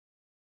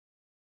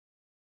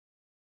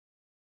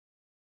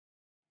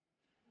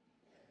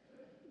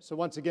So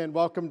once again,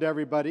 welcome to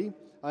everybody.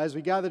 As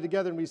we gather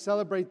together and we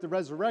celebrate the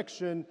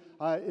resurrection,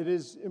 it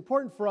is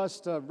important for us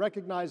to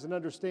recognize and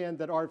understand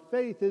that our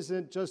faith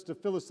isn't just a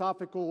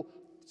philosophical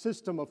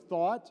system of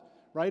thought,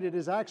 right? It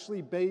is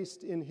actually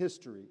based in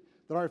history.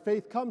 That our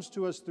faith comes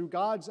to us through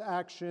God's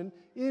action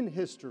in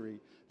history.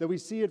 That we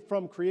see it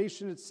from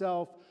creation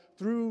itself,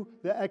 through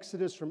the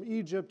Exodus from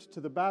Egypt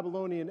to the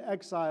Babylonian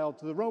exile,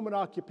 to the Roman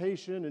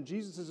occupation and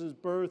Jesus'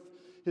 birth,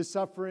 his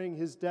suffering,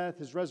 his death,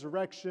 his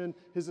resurrection,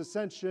 his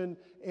ascension,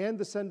 and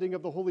the sending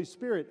of the Holy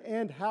Spirit,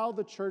 and how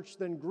the church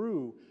then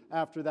grew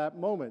after that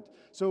moment.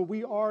 So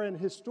we are an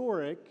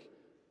historic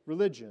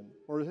religion,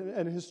 or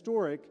an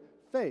historic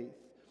faith,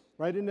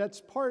 right? And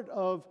that's part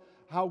of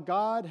how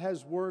God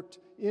has worked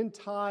in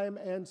time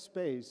and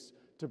space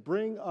to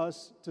bring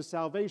us to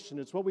salvation.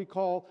 It's what we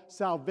call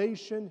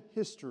salvation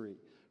history,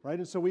 right?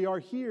 And so we are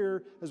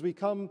here as we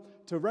come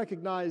to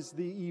recognize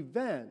the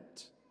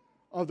event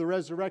of the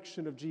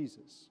resurrection of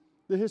Jesus,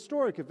 the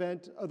historic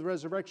event of the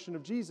resurrection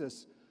of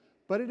Jesus,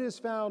 but it is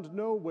found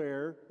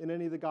nowhere in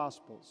any of the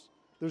Gospels.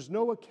 There's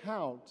no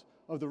account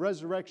of the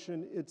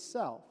resurrection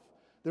itself.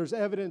 There's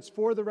evidence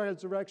for the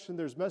resurrection.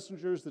 There's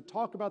messengers that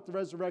talk about the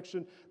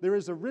resurrection. There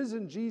is a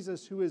risen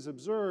Jesus who is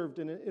observed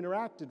and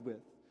interacted with,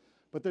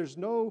 but there's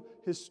no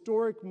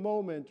historic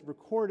moment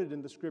recorded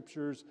in the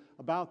Scriptures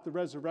about the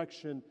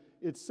resurrection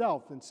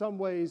itself. In some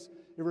ways,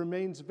 it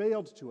remains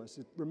veiled to us.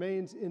 It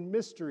remains in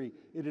mystery.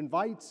 It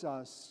invites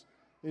us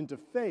into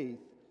faith,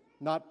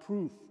 not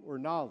proof or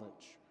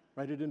knowledge,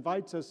 right? It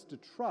invites us to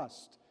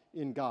trust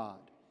in God.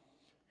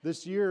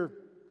 This year,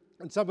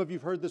 and some of you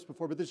have heard this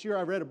before, but this year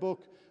I read a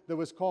book that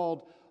was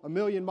called A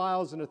Million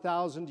Miles in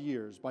 1,000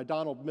 Years by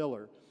Donald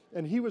Miller.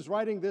 And he was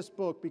writing this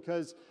book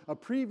because a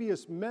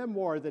previous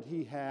memoir that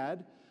he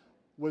had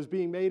was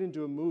being made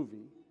into a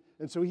movie.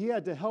 And so he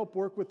had to help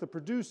work with the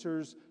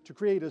producers to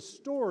create a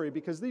story,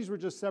 because these were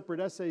just separate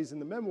essays in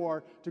the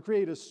memoir, to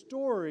create a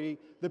story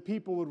that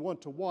people would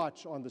want to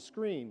watch on the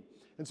screen.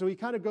 And so he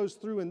kind of goes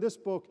through in this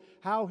book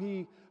how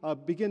he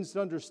begins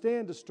to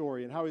understand a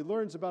story and how he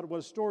learns about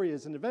what a story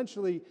is. And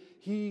eventually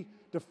he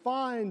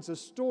defines a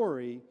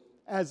story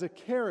as a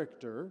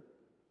character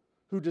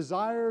who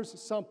desires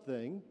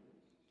something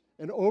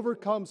and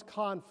overcomes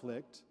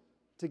conflict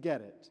to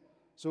get it.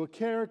 So a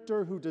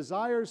character who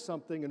desires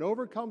something and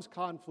overcomes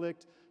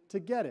conflict to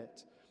get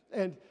it.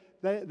 And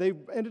they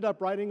ended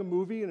up writing a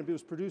movie, and it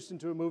was produced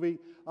into a movie.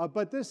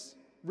 But this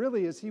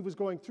really, as he was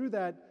going through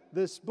that,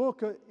 this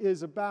book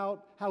is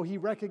about how he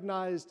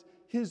recognized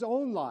his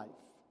own life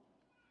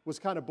was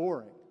kind of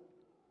boring,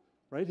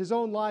 right? His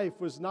own life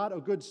was not a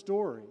good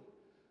story.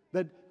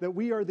 That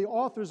we are the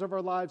authors of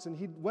our lives, and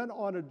he went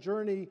on a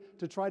journey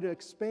to try to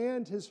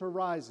expand his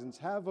horizons,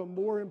 have a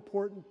more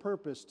important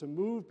purpose, to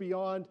move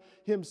beyond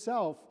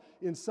himself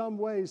in some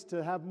ways,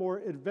 to have more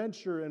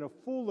adventure and a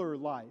fuller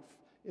life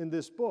in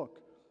this book.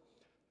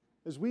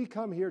 As we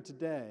come here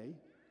today,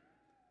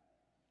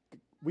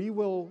 we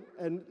will,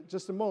 in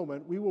just a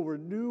moment, we will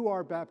renew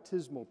our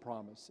baptismal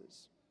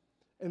promises.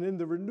 And in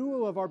the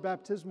renewal of our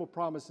baptismal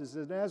promises,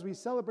 and as we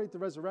celebrate the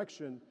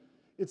resurrection,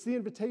 it's the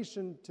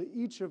invitation to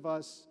each of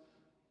us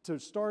to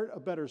start a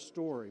better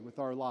story with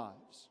our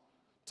lives,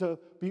 to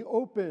be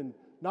open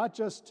not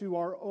just to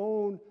our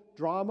own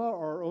drama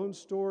or our own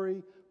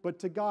story, but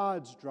to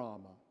God's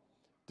drama,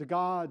 to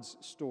God's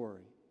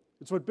story.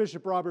 It's what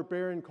Bishop Robert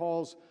Barron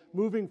calls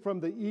moving from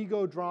the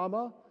ego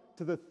drama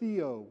to the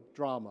theo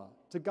drama,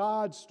 to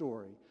God's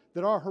story,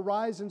 that our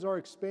horizons are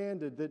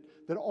expanded,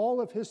 that all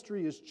of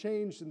history is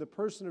changed in the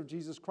person of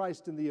Jesus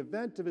Christ, in the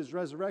event of his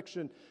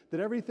resurrection,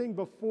 that everything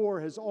before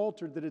has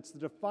altered, that it's the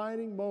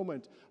defining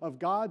moment of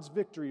God's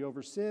victory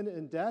over sin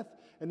and death,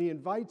 and he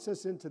invites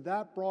us into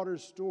that broader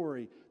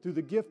story through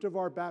the gift of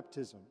our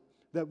baptism,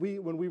 that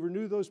when we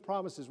renew those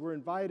promises, we're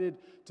invited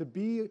to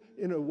be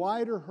in a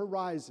wider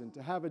horizon,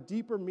 to have a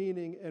deeper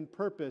meaning and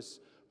purpose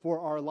for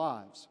our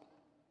lives.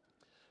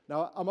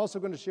 Now, I'm also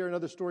going to share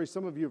another story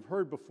some of you have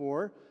heard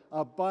before,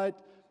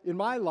 but in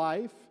my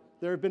life,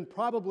 there have been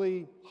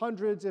probably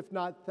hundreds, if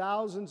not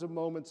thousands, of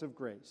moments of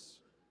grace.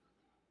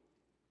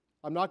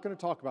 I'm not going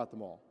to talk about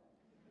them all.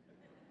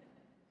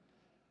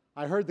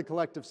 I heard the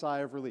collective sigh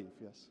of relief,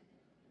 yes.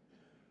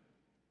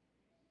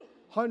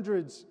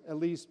 Hundreds, at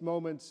least,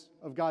 moments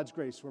of God's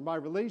grace where my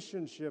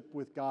relationship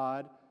with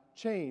God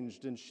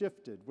changed and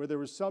shifted, where there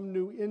was some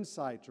new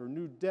insight or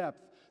new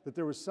depth, that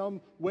there was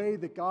some way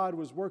that God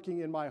was working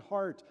in my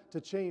heart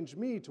to change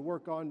me, to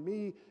work on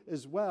me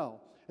as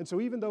well. And so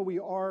even though we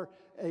are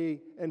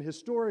an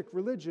historic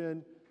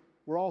religion,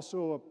 we're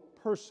also a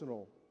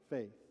personal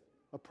faith,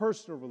 a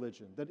personal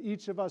religion, that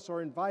each of us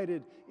are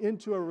invited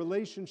into a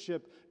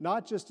relationship,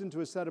 not just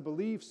into a set of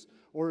beliefs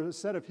or a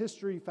set of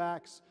history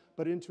facts,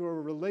 but into a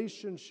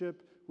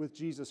relationship with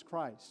Jesus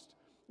Christ.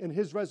 And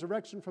his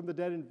resurrection from the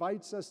dead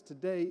invites us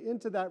today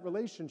into that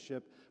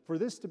relationship, for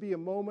this to be a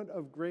moment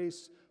of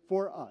grace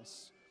for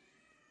us.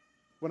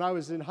 When I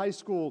was in high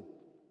school,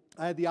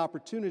 I had the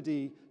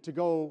opportunity to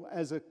go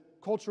as a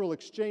cultural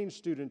exchange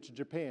student to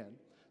Japan.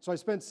 So I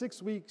spent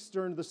 6 weeks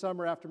during the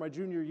summer after my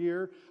junior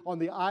year on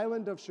the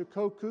island of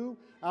Shikoku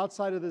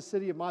outside of the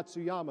city of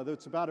Matsuyama.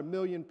 That's about 1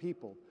 million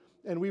people.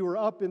 And we were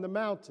up in the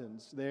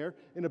mountains there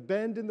in a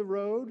bend in the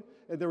road,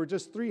 and there were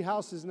just 3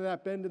 houses in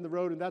that bend in the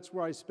road, and that's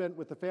where I spent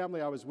with the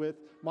family I was with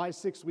my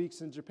 6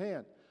 weeks in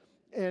Japan.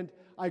 And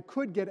I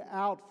could get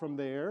out from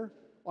there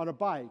on a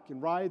bike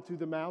and ride through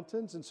the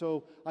mountains, and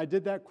so I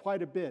did that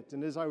quite a bit.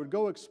 And as I would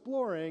go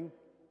exploring,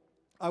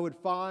 I would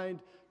find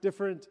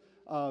different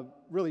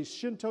really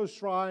Shinto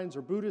shrines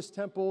or Buddhist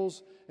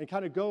temples and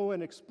kind of go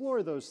and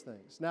explore those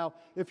things. Now,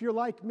 if you're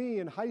like me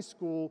in high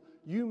school,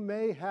 you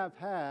may have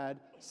had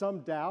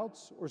some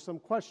doubts or some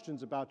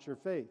questions about your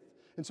faith.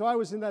 And so I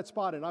was in that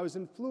spot, and I was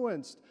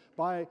influenced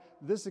by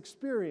this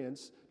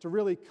experience to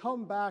really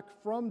come back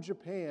from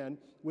Japan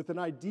with an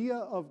idea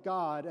of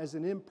God as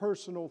an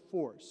impersonal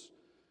force.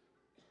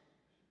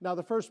 Now,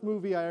 the first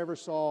movie I ever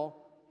saw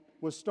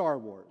was Star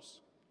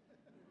Wars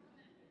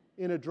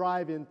in a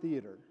drive-in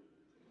theater.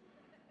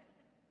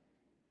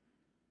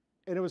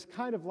 And it was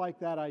kind of like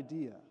that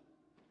idea.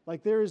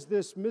 Like there is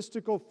this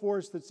mystical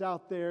force that's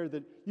out there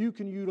that you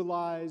can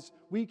utilize,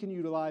 we can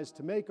utilize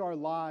to make our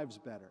lives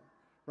better,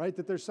 right?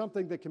 That there's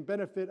something that can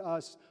benefit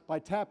us by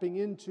tapping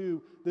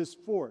into this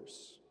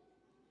force.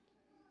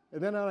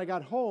 And then when I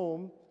got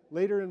home,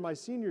 later in my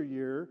senior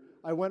year,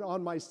 I went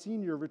on my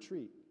senior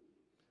retreat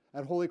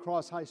at Holy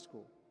Cross High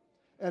School.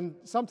 And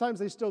sometimes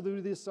they still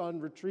do this on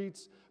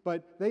retreats,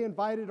 but they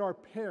invited our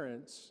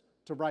parents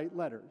to write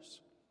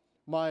letters.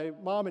 My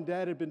mom and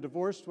dad had been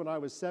divorced when I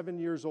was 7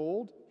 years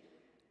old,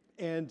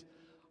 and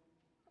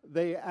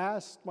they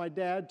asked my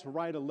dad to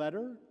write a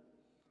letter,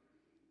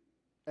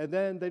 and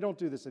then they don't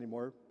do this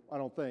anymore, I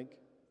don't think,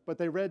 but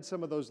they read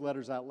some of those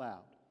letters out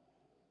loud.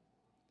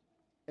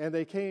 And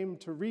they came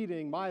to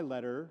reading my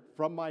letter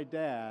from my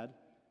dad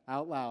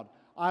out loud.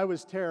 I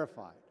was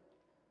terrified.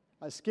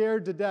 I was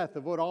scared to death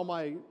of what all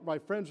my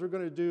friends were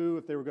going to do,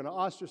 if they were going to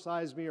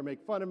ostracize me or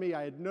make fun of me.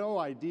 I had no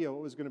idea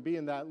what was going to be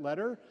in that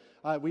letter.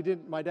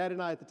 My dad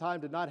and I at the time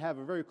did not have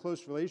a very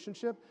close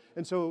relationship,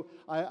 and so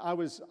I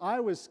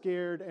was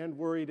scared and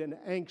worried and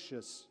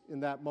anxious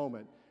in that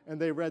moment.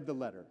 And they read the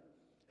letter.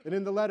 And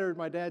in the letter,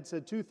 my dad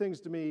said 2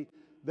 things to me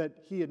that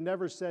he had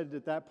never said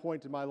at that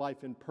point in my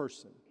life in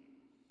person.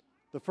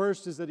 The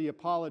first is that he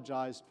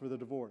apologized for the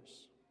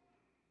divorce.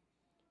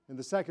 And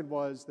the second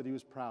was that he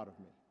was proud of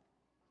me.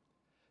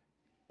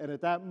 And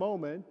at that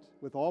moment,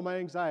 with all my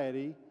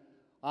anxiety,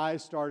 I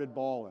started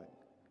bawling,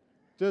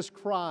 just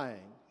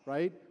crying,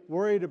 right?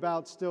 Worried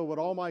about still what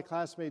all my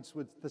classmates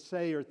would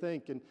say or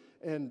think,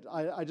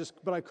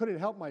 but I couldn't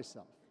help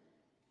myself.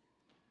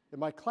 And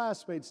my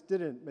classmates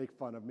didn't make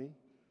fun of me.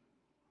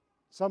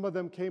 Some of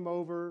them came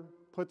over,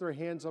 put their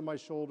hands on my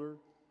shoulder,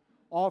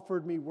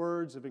 offered me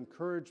words of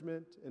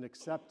encouragement and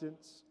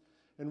acceptance,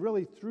 and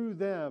really through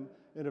them,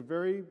 in a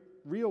very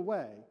real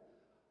way,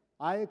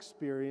 I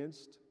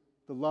experienced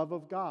the love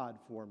of God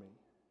for me.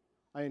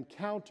 I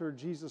encountered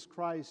Jesus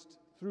Christ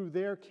through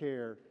their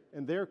care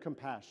and their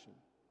compassion.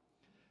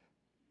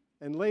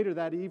 And later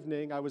that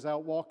evening, I was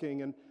out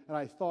walking, and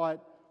I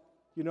thought,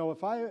 you know,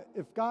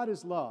 if God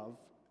is love,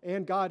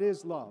 and God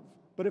is love,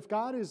 but if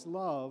God is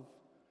love,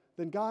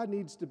 then God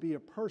needs to be a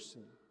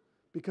person,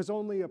 because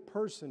only a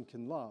person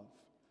can love.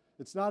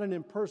 It's not an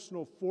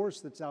impersonal force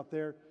that's out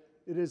there.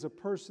 It is a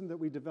person that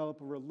we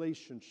develop a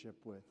relationship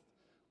with,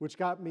 which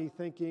got me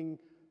thinking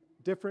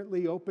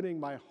differently, opening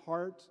my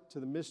heart to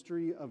the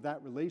mystery of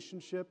that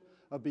relationship,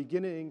 of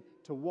beginning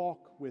to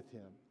walk with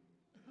Him.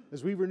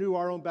 As we renew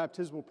our own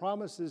baptismal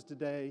promises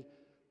today,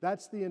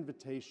 that's the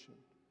invitation.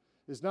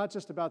 It's not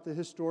just about the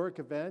historic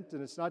event,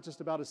 and it's not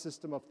just about a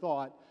system of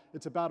thought.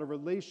 It's about a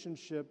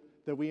relationship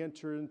that we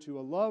enter into,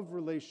 a love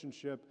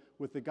relationship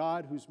with the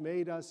God who's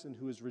made us and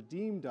who has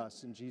redeemed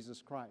us in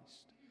Jesus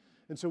Christ.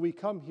 And so we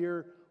come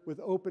here with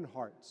open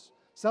hearts,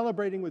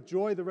 celebrating with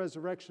joy the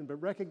resurrection,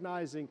 but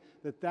recognizing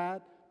that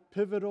that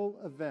pivotal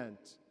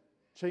event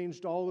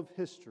changed all of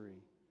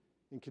history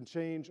and can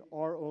change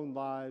our own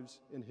lives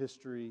in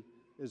history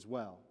as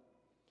well.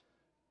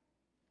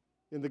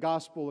 In the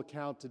gospel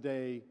account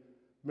today,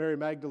 Mary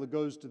Magdalene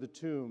goes to the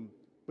tomb,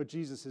 but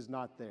Jesus is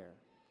not there.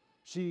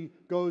 She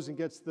goes and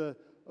gets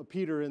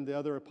Peter and the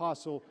other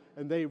apostle,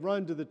 and they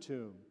run to the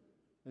tomb,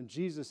 and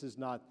Jesus is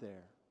not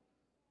there.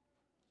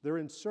 They're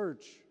in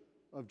search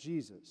of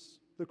Jesus,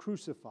 the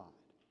crucified,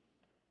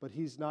 but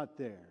He's not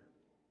there.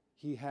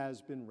 He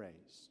has been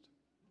raised.